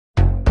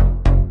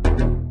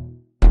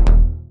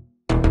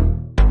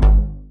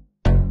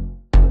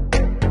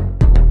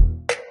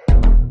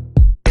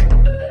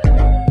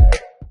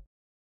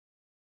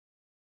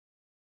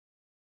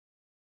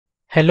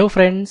Hello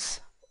friends,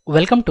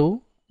 welcome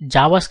to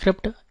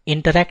JavaScript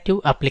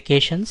Interactive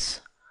Applications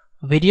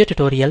video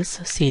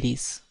tutorials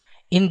series.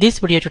 In this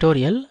video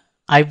tutorial,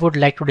 I would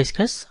like to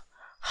discuss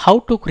how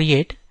to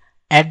create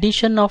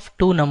addition of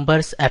two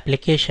numbers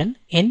application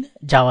in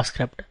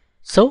JavaScript.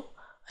 So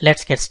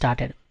let's get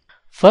started.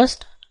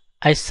 First,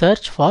 I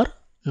search for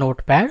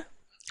Notepad.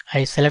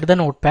 I select the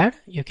Notepad.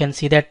 You can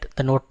see that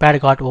the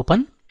Notepad got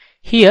open.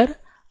 Here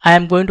I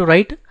am going to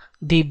write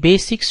the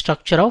basic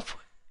structure of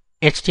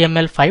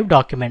HTML5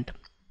 document.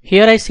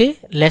 Here I say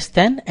less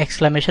than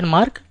exclamation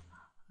mark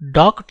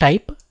doc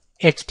type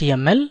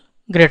HTML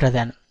greater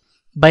than.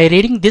 By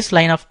reading this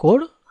line of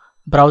code,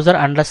 browser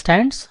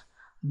understands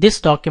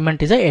this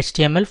document is a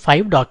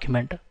HTML5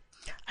 document.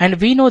 And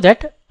we know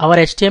that our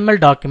HTML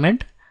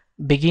document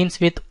begins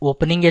with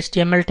opening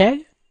HTML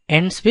tag,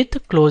 ends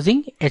with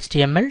closing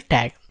HTML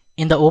tag.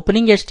 In the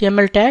opening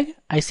HTML tag,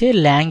 I say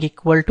lang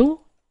equal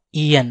to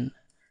en,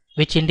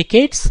 which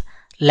indicates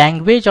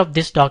language of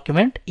this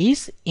document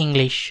is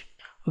English.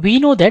 We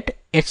know that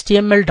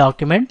HTML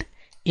document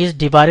is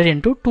divided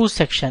into two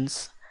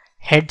sections,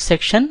 head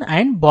section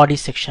and body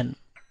section.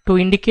 To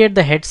indicate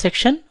the head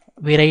section,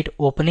 we write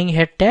opening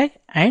head tag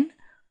and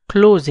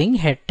closing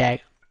head tag.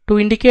 To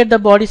indicate the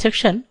body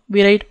section,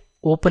 we write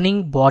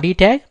opening body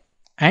tag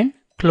and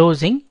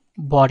closing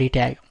body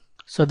tag.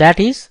 So that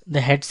is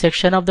the head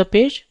section of the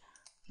page,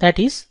 that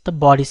is the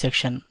body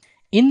section.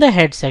 In the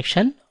head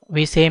section,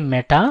 we say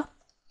meta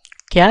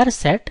char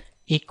set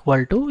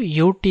equal to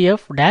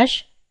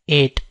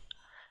UTF-8,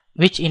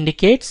 which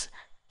indicates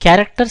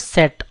character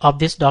set of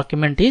this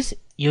document is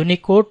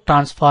Unicode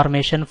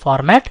transformation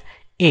format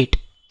 8.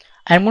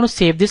 I am going to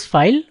save this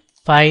file,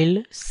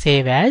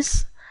 save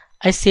as.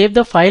 I save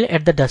the file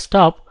at the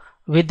desktop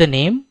with the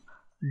name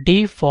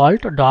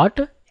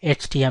default.html.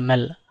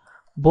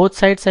 Both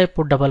sides I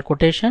put double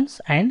quotations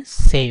and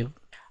save.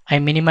 I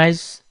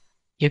minimize.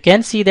 You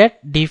can see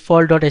that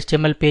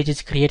default.html page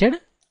is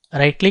created.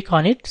 Right click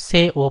on it,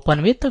 say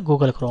open with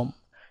Google Chrome.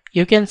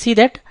 You can see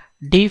that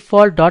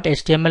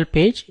default.html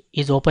page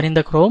is open in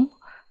the Chrome.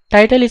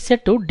 Title is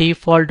set to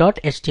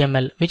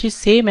default.html, which is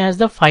same as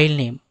the file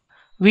name.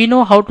 We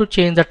know how to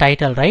change the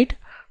title, right?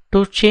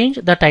 To change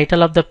the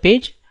title of the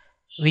page,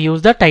 we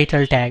use the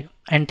title tag,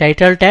 and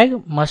title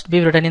tag must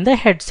be written in the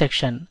head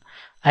section.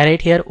 I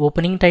write here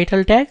opening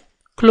title tag,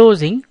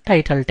 closing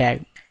title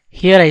tag.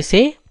 Here I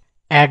say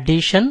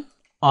addition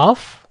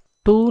of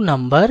two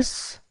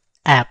numbers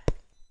app.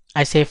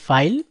 I say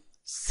file,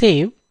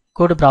 save,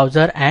 go to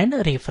browser and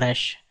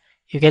refresh.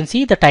 You can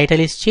see the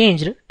title is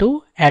changed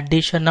to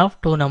addition of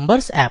two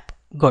numbers app.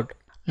 Good.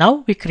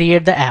 Now we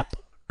create the app.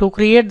 To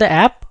create the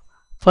app,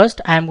 first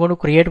I am going to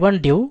create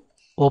one div,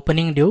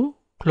 opening div,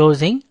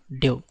 closing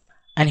div.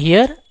 And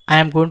here I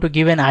am going to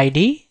give an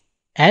ID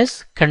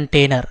as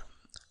container.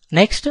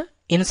 Next,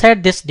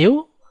 inside this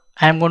div,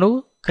 I am going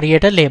to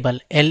create a label,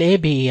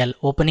 label,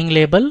 opening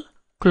label,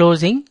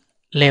 closing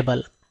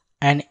label.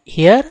 And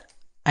here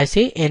I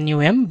say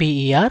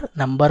number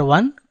number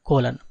 1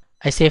 colon.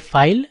 I say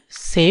file,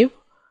 save,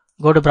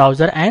 go to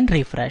browser and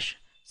refresh.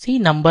 See,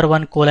 number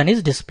 1 colon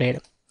is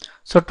displayed.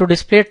 So to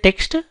display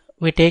text,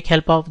 we take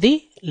help of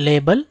the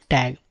label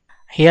tag.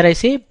 Here I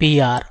say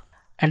br,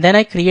 and then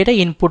I create a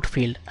input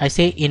field. I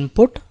say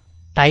input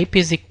type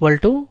is equal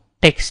to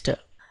text,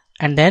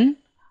 and then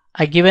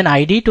I give an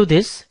ID to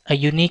this, a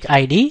unique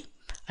ID.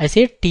 I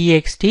say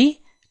txt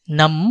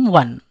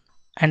num1.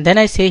 And then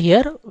I say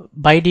here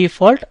by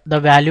default the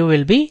value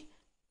will be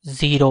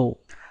 0.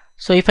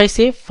 So if I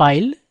say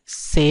file,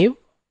 save,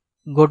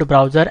 go to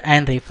browser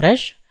and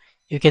refresh,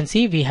 you can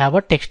see we have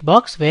a text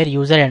box where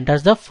user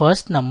enters the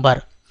first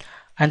number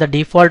and the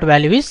default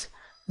value is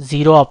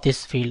 0 of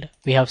this field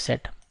we have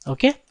set.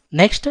 Okay.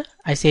 Next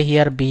I say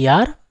here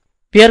br.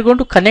 We are going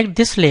to connect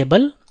this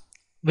label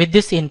with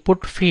this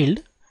input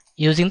field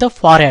using the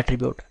for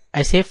attribute.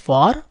 I say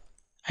for,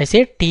 I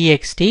say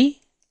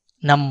txt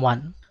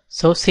num1.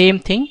 So same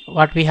thing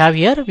what we have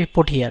here, we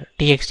put here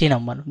txt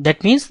num1.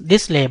 That means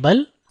this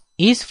label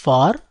is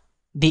for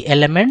the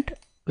element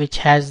which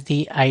has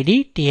the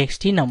ID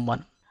txt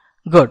num1.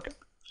 Good.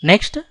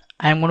 Next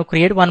I am going to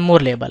create one more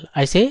label.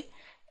 I say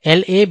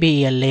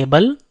label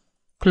label,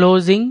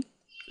 closing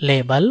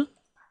label,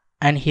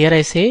 and here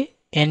I say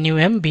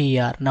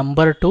number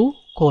number 2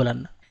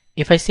 colon.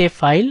 If I say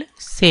file,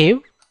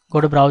 save, go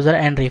to browser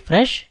and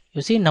refresh,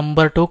 you see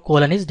number 2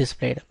 colon is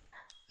displayed.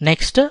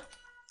 Next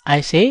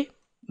I say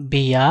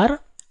br,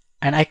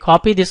 and I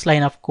copy this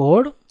line of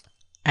code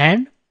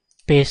and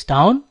paste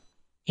down.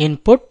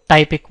 Input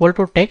type equal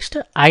to text,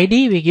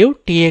 ID we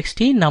give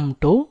txt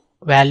num2,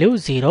 value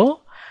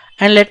 0,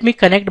 and let me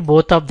connect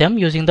both of them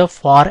using the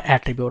for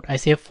attribute. I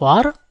say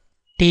for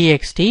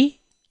txt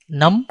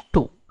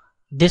num2.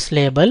 This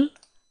label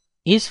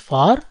is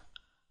for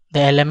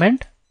the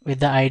element with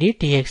the ID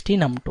txt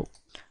num2.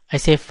 I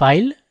say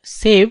file,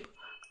 save,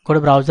 go to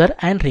browser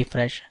and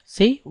refresh.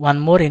 See, one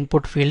more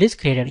input field is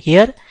created.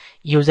 Here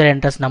user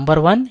enters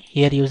number 1,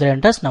 here user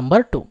enters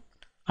number 2.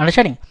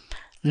 Understanding?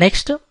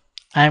 Next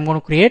I am going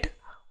to create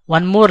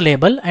one more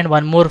label and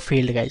one more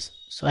field, guys.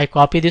 So I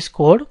copy this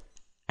code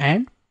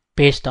and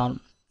paste down.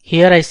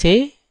 Here I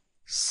say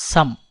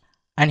sum,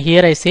 and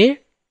here I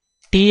say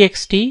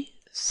txt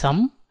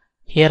sum.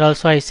 Here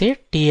also I say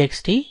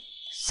txt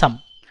sum.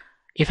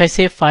 If I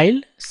say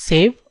file,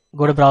 save,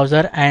 go to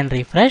browser and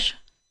refresh,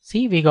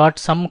 see we got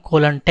some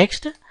colon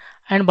text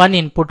and one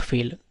input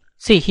field.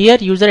 See here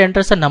user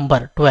enters a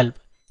number 12.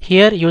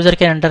 Here user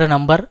can enter a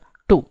number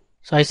 2.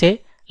 So I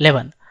say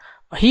 11.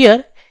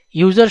 Here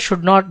user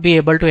should not be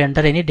able to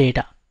enter any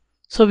data.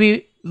 So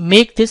we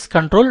make this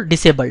control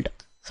disabled.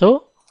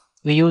 So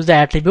we use the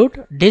attribute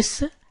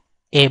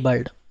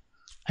disabled.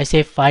 I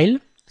say file,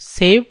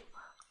 save,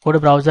 go to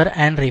browser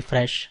and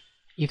refresh.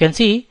 You can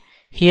see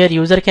here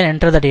user can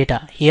enter the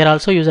data. Here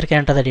also user can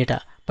enter the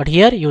data. But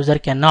here user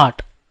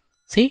cannot.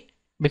 See,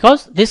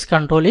 because this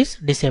control is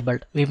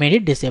disabled. We made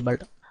it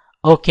disabled.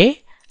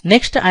 Okay.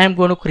 Next I am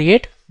going to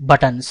create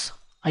buttons.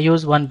 I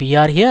use one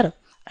BR here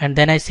and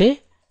then I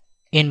say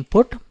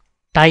input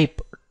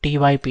type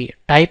typ,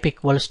 type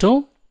equals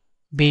to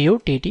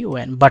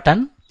button,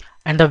 button,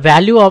 and the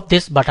value of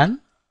this button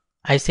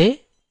I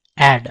say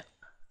add.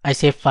 I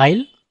say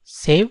file,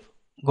 save,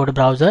 go to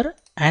browser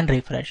and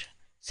refresh.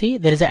 See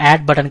there is an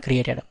add button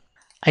created.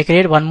 I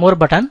create one more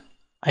button.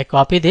 I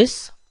copy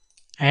this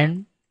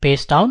and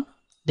paste down.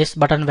 This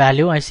button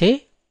value I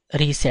say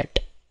reset.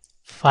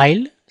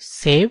 File,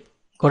 save,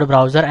 go to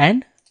browser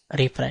and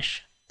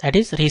refresh. That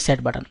is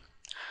reset button.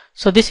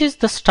 So this is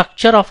the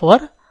structure of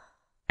our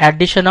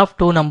addition of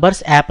two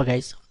numbers app,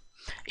 guys.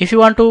 If you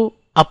want to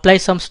apply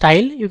some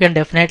style, you can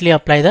definitely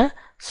apply the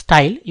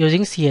style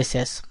using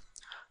CSS.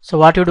 So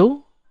what you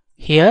do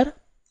here,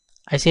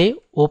 I say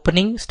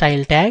opening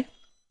style tag,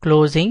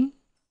 closing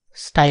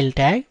style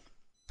tag,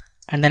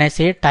 and then I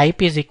say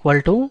type is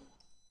equal to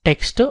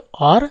text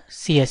or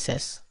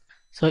CSS.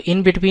 So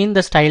in between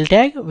the style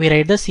tag we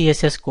write the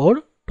CSS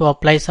code to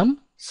apply some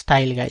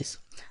style, guys.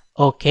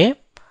 Okay,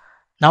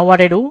 now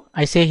what I do,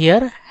 I say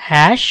here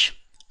hash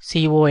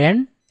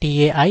container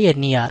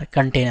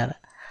container.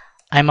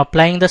 I am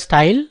applying the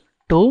style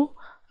to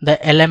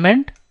the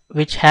element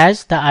which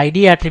has the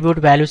ID attribute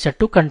value set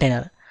to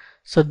container.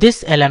 So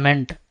this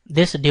element,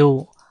 this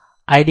div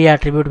ID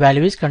attribute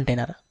value is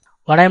container.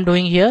 What I am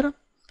doing here,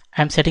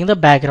 I am setting the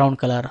background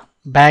color,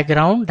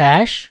 background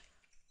dash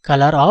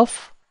color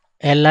of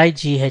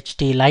light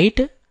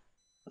light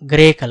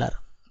gray color,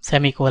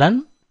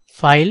 semicolon,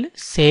 file,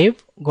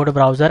 save, go to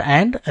browser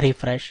and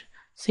refresh.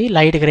 See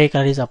light gray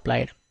color is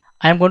applied.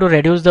 I am going to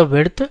reduce the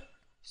width.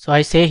 So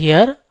I say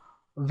here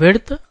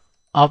width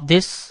of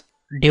this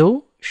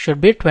div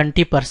should be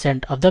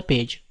 20% of the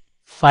page.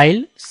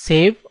 File,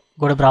 save,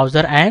 go to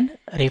browser and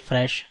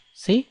refresh.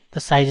 See the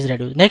size is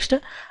reduced. Next I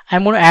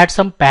am going to add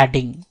some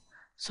padding.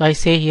 So I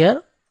say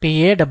here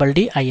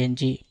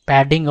padding,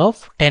 padding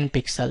of 10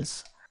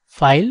 pixels.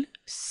 File,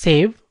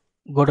 save,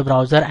 go to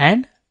browser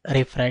and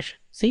refresh.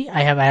 See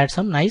I have added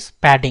some nice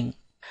padding.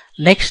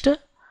 Next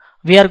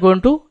we are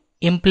going to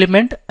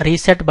implement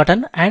reset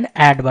button and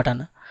add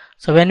button.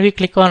 So when we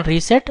click on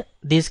reset,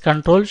 these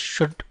controls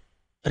should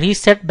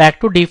reset back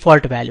to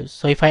default values.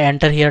 So if I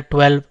enter here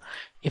 12,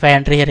 if I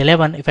enter here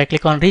 11, if I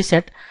click on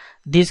reset,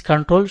 these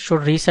controls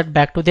should reset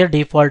back to their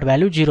default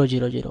value 0,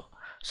 0, 0.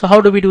 So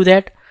how do we do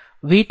that?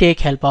 We take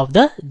help of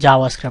the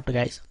JavaScript,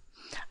 guys,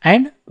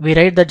 and we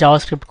write the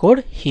JavaScript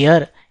code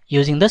here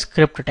using the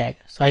script tag.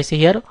 So I say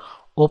here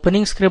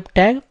opening script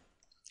tag,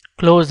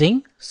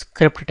 closing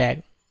script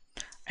tag,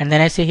 and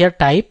then I say here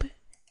type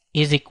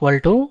is equal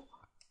to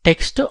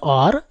text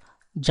or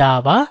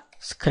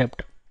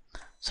JavaScript.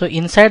 So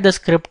inside the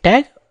script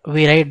tag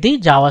we write the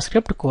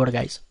JavaScript code,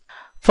 guys.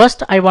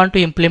 First I want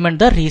to implement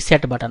the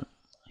reset button.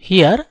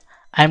 Here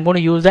I am going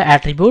to use the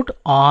attribute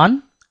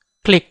on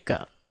click.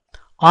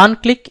 On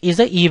click is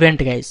an event,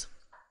 guys.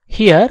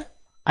 Here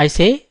I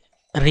say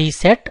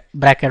reset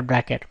bracket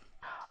bracket.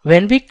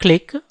 When we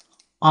click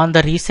on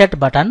the reset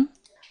button,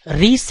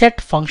 reset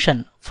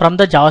function from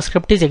the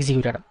JavaScript is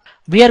executed.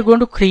 We are going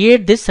to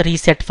create this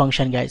reset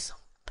function, guys.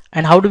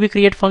 And how do we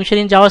create function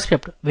in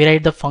JavaScript? We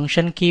write the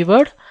function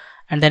keyword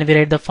and then we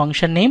write the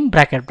function name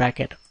bracket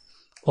bracket,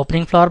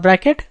 opening flower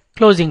bracket,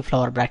 closing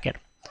flower bracket.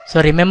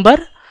 So remember,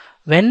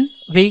 when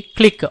we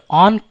click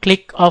on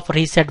click of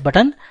reset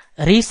button,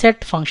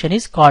 reset function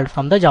is called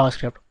from the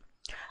JavaScript.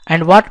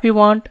 And what we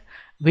want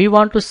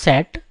to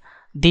set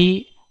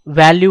the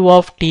value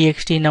of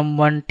txt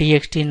num1,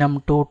 txt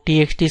num2,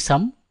 txt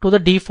sum to the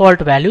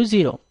default value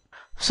 0.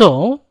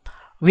 So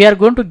we are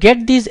going to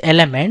get these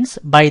elements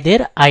by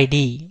their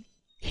ID.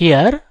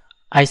 Here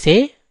I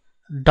say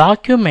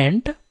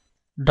document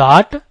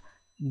dot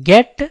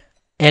get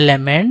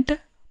element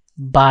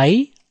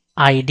by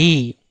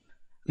ID.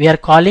 We are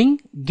calling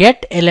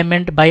get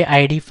element by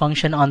ID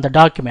function on the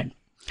document.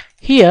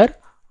 Here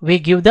we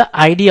give the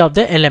ID of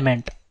the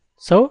element.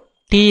 So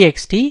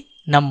txt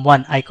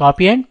num1, I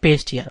copy and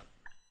paste here.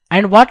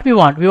 And what we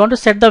want to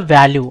set the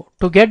value.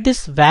 To get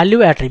this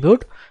value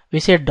attribute,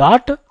 we say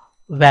dot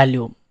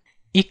value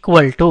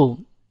equal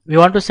to, we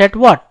want to set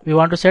what? We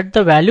want to set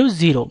the value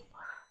 0.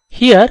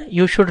 Here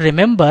you should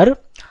remember,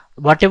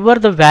 whatever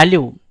the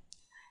value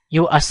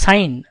you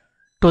assign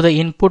to the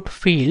input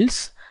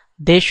fields,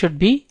 they should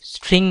be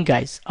string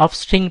guys, of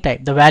string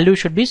type. The value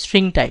should be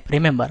string type,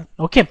 remember.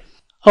 Okay,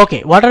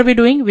 what are we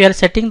doing? We are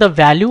setting the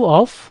value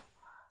of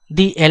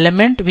the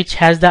element which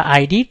has the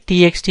ID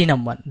txt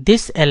num1.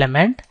 This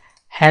element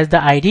has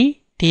the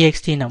ID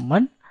txt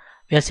num1.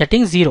 We are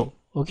setting 0.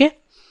 Okay,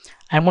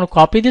 I'm going to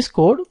copy this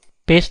code,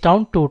 paste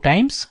down 2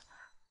 times.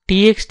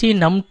 Txt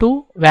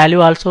num2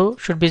 value also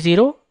should be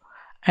 0,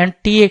 and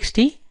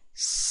txt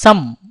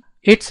sum,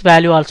 its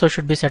value also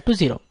should be set to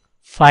 0.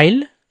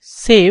 File,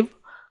 save,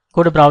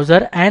 go to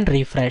browser and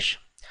refresh.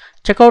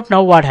 Check out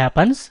now what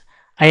happens.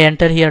 I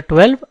enter here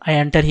 12, I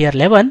enter here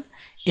 11.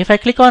 If I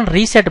click on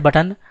reset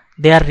button,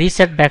 they are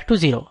reset back to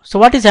 0. So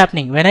what is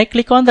happening? When I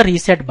click on the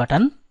reset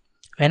button,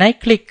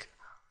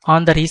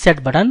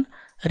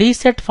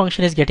 reset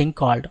function is getting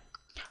called.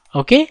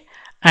 Okay,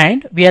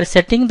 and we are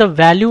setting the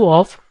value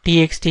of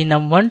txt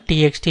num1,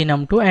 txt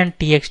num2 and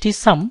txt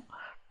sum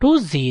to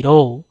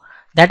 0.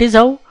 That is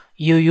how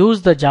you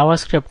use the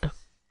JavaScript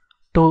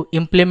to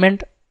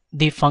implement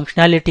the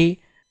functionality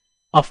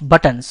of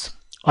buttons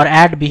or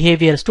add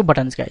behaviors to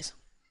buttons, guys.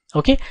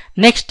 Okay,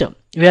 next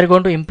we are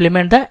going to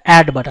implement the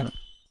add button.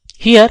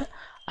 Here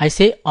I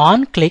say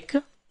on click,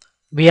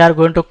 we are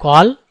going to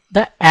call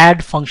the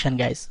add function,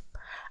 guys.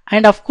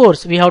 And of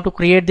course we have to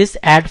create this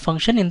add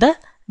function in the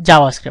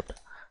JavaScript.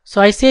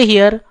 So I say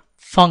here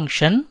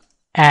function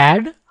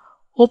add,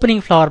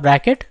 opening flower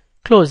bracket,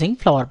 closing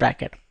flower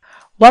bracket.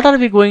 What are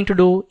we going to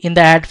do in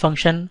the add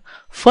function?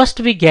 First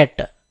we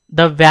get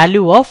the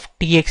value of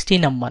txt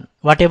num1.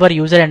 Whatever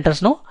user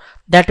enters, no,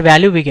 that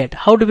value we get.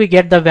 How do we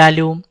get the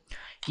value?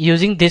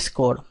 Using this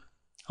code.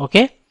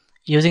 Okay,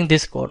 using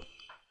this code,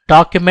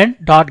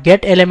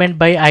 document.get element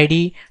by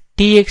id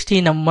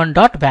txt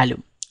num1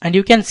 value. And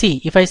you can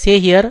see if I say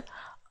here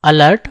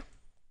alert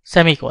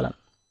semicolon,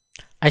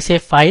 I say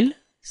file,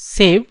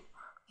 save,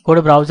 go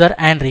to browser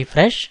and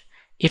refresh.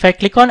 If I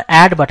click on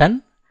add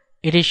button,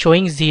 it is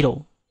showing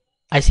 0.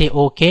 I say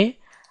OK.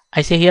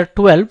 I say here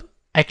 12.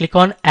 I click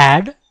on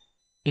add.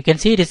 You can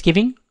see it is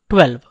giving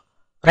 12,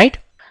 right?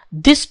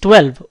 This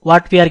 12,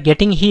 what we are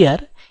getting here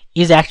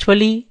is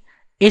actually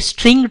a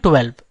string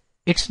 12.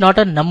 It's not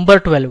a number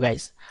 12,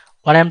 guys.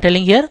 What I am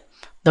telling here,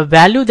 the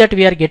value that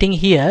we are getting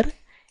here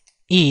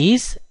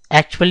is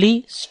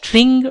actually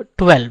string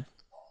 12.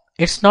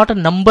 It's not a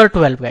number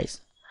 12,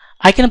 guys.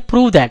 I can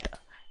prove that.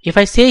 If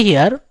I say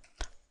here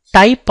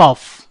type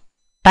of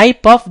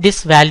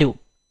this value,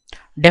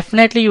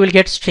 definitely you will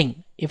get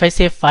string. If I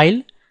say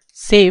file,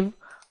 save,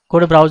 go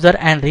to browser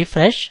and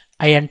refresh,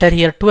 I enter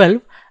here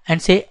 12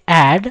 and say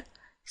add.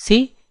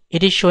 See,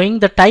 it is showing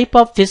the type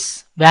of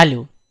this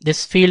value,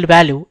 this field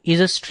value is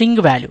a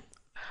string value.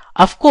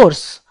 Of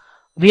course,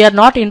 we are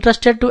not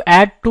interested to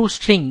add 2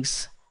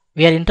 strings.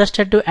 We are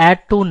interested to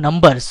add 2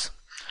 numbers.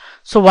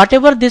 So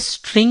whatever this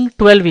string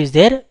 12 is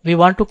there, we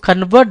want to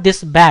convert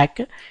this back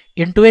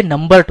into a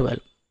number 12.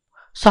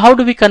 So how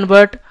do we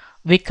convert?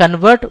 We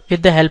convert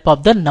with the help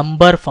of the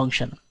number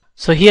function.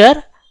 So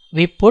here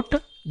we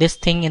put this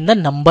thing in the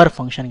number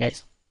function,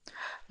 guys.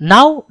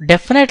 Now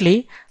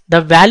definitely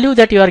the value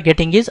that you are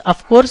getting is,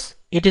 of course,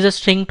 it is a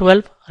string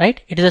 12,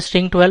 right? It is a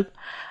string 12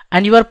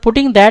 and you are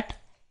putting that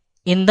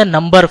in the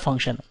number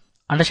function.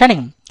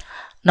 Understanding?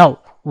 Now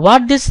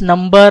what this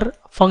number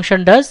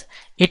function does,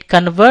 it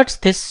converts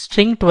this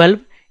string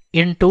 12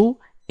 into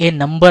a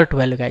number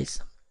 12,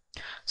 guys.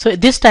 So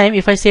this time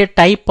if I say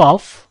type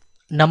of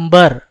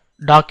number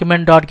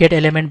document.get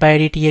element by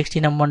id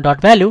txt num1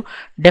 value,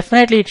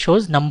 definitely it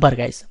shows number,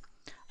 guys.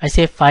 I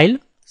say file,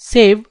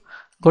 save,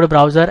 go to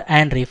browser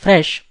and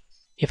refresh.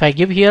 If I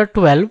give here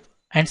 12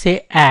 and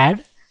say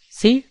add,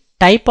 see,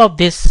 type of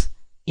this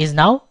is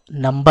now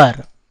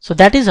number. So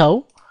that is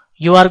how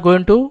you are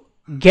going to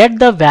get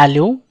the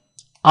value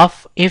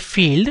of a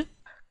field,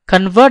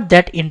 convert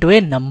that into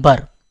a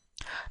number.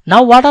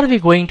 Now what are we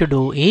going to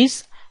do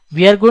is,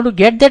 we are going to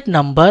get that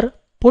number,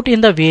 put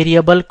in the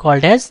variable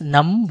called as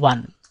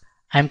num1.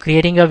 I am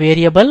creating a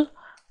variable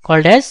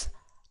called as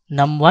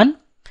num1.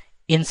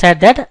 Inside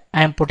that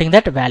I am putting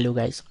that value,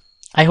 guys.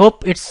 I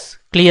hope it's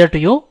clear to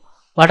you.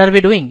 What are we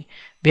doing?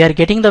 We are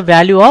getting the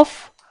value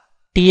of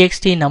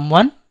txt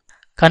num1,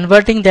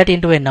 converting that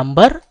into a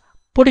number,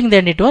 putting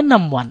that into a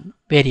num1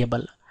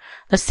 variable.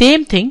 The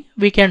same thing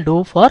we can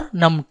do for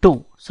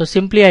num2. So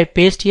simply I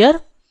paste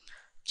here,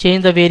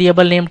 change the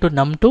variable name to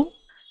num2.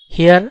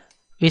 Here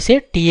we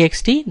say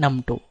txt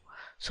num2.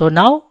 So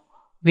now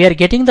we are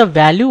getting the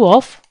value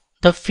of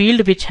the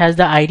field which has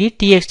the id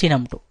txt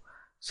num2.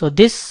 So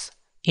this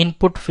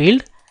input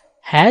field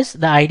has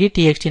the id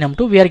txt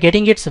num2. We are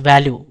getting its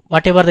value,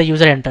 whatever the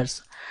user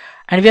enters,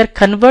 and we are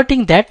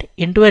converting that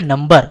into a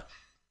number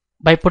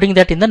by putting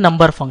that in the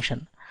number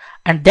function,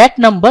 and that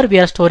number we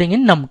are storing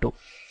in num2.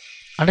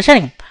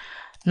 Understanding?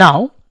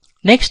 Now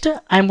next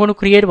I am going to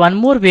create one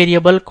more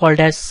variable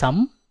called as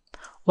sum.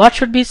 What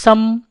should be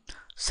sum?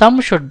 Sum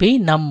should be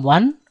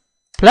num1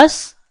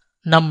 plus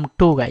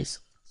num2, guys.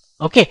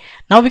 Okay,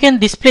 now we can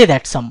display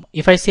that sum.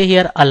 If I say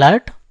here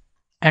alert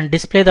and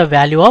display the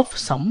value of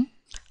sum,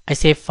 I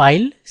say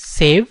file,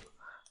 save,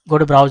 go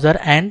to browser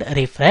and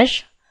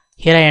refresh.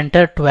 Here I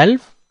enter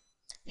 12.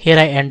 Here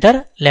I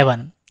enter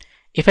 11.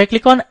 If I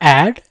click on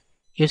add,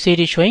 you see it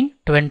is showing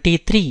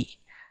 23.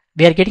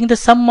 We are getting the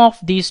sum of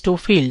these two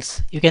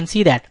fields. You can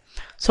see that.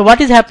 So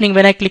what is happening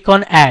when I click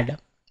on add?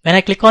 When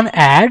I click on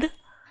add,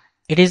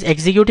 it is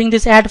executing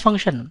this add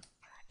function.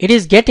 It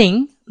is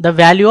getting the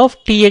value of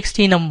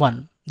txt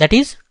num1, that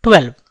is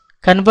 12,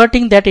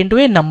 converting that into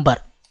a number,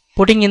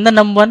 putting in the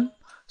num1.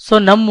 So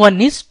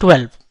num1 is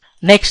 12.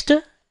 Next,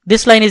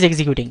 this line is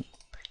executing.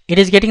 It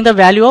is getting the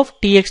value of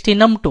txt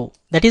num2,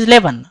 that is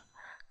 11,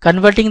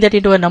 converting that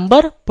into a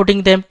number,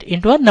 putting them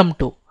into a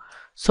num2.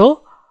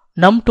 So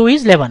num2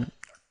 is 11.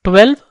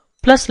 12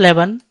 plus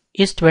 11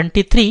 is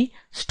 23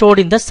 stored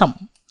in the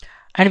sum.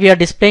 And we are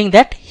displaying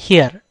that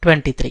here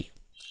 23.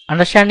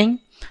 Understanding?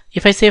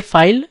 If I say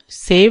file,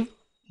 save,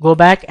 go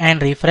back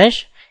and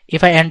refresh.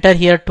 If I enter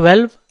here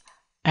 12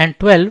 and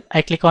 12,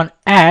 I click on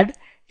add,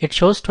 it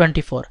shows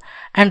 24.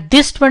 And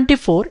this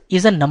 24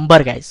 is a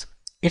number, guys.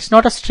 It's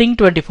not a string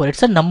 24,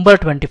 it's a number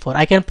 24.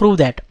 I can prove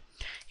that.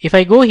 If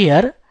I go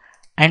here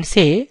and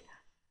say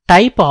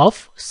type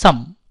of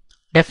sum,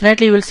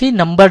 definitely you will see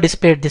number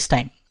displayed this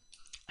time.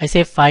 I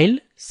say file,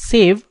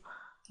 save,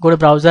 go to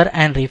browser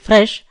and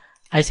refresh.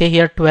 I say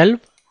here 12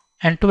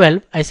 and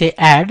 12, I say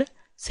add.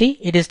 See,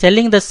 it is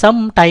telling the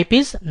sum type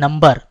is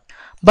number.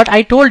 But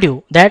I told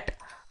you that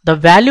the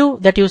value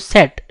that you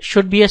set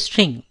should be a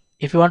string.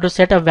 If you want to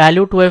set a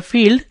value to a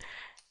field,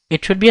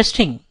 it should be a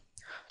string.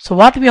 So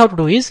what we have to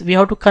do is, we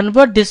have to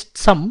convert this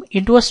sum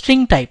into a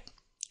string type.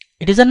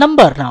 It is a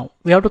number now.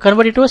 We have to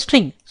convert it to a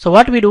string. So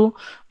what we do,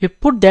 we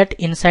put that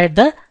inside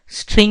the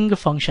string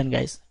function,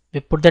 guys. We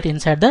put that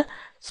inside the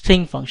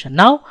string function.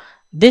 Now,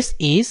 this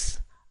is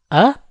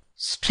a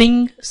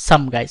string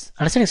sum, guys.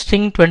 Understand?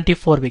 String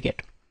 24 we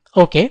get.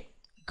 Okay,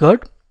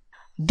 good.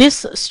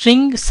 This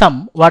string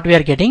sum, what we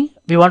are getting,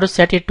 we want to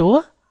set it to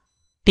a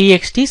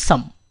txt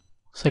sum.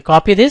 So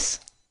copy this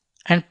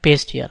and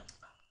paste here.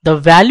 The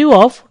value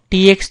of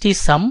txt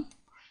sum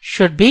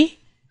should be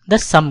the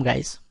sum,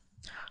 guys.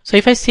 So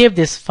if I save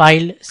this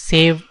file,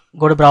 save,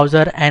 go to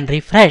browser and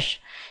refresh,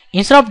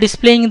 instead of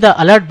displaying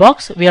the alert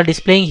box, we are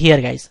displaying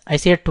here, guys. I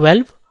say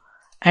 12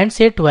 and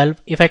say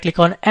 12. If I click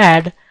on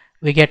add,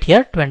 we get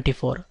here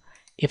 24.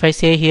 If I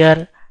say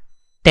here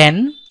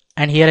 10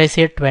 and here I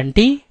say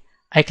 20,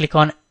 I click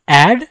on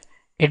add,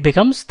 it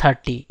becomes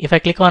 30. If I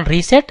click on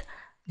reset,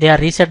 they are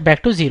reset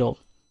back to 0.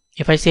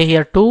 If I say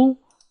here 2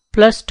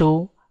 plus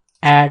 2,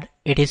 add,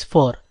 it is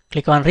 4.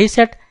 Click on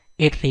reset,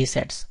 it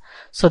resets.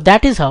 So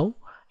that is how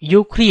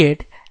you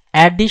create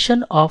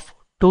addition of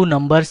two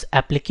numbers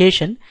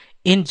application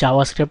in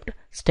JavaScript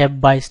step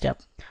by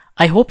step.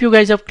 I hope you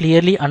guys have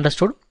clearly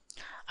understood.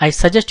 I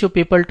suggest you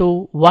people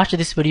to watch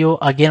this video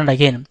again and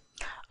again.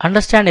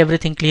 Understand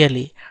everything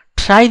clearly.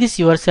 Try this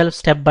yourself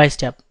step by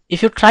step.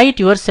 If you try it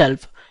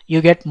yourself,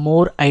 you get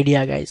more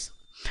idea, guys.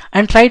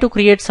 And try to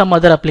create some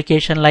other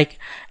application like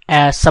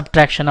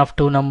subtraction of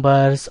two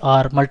numbers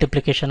or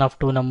multiplication of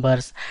two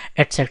numbers,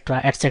 etc.,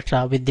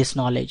 etc. with this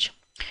knowledge.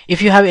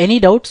 If you have any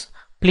doubts,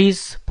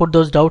 please put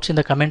those doubts in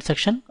the comment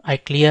section. I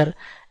clear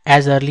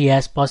as early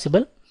as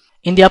possible.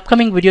 In the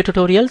upcoming video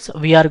tutorials,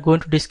 we are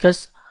going to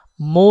discuss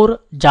more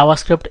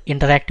JavaScript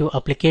interactive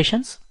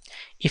applications.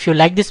 If you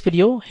like this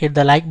video, hit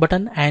the like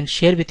button and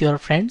share with your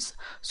friends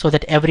so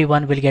that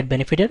everyone will get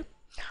benefited.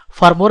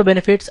 For more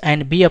benefits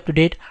and be up to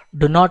date,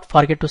 do not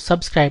forget to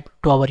subscribe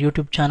to our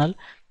YouTube channel.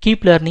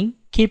 Keep learning,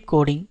 keep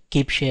coding,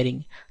 keep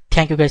sharing.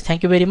 Thank you, guys.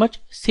 Thank you very much.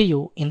 See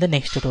you in the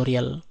next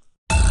tutorial.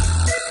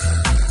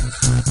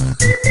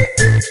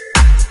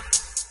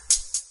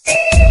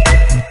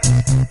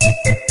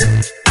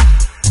 Thank you.